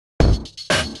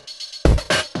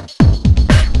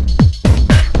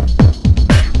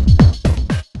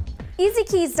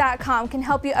Keys.com can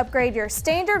help you upgrade your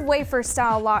standard wafer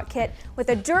style lock kit with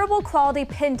a durable quality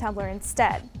pin tumbler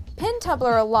instead. Pin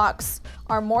tumbler locks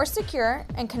are more secure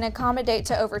and can accommodate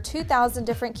to over 2,000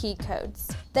 different key codes.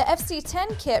 The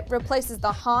FC10 kit replaces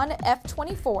the HON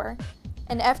F24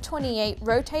 and F28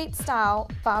 rotate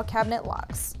style file cabinet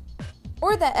locks,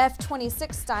 or the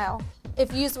F26 style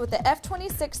if used with the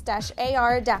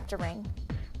F26-AR adapter ring.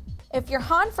 If your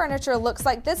HON furniture looks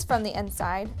like this from the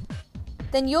inside,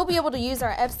 then you'll be able to use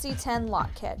our FC10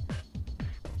 lock kit.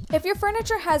 If your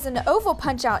furniture has an oval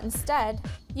punch-out instead,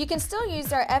 you can still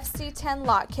use our FC10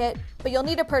 lock kit, but you'll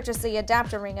need to purchase the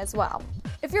adapter ring as well.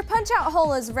 If your punch-out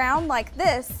hole is round like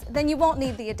this, then you won't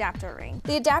need the adapter ring.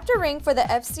 The adapter ring for the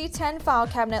FC10 file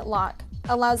cabinet lock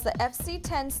allows the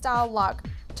FC10 style lock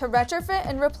to retrofit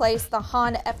and replace the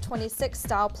HON F26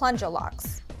 style plunger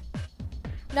locks.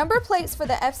 Number plates for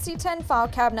the FC10 file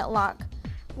cabinet lock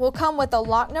will come with a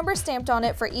lock number stamped on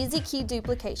it for easy key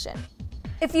duplication.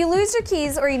 If you lose your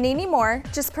keys or you need any more,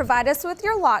 just provide us with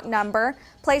your lock number,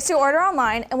 place your order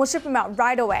online, and we'll ship them out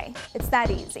right away. It's that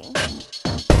easy.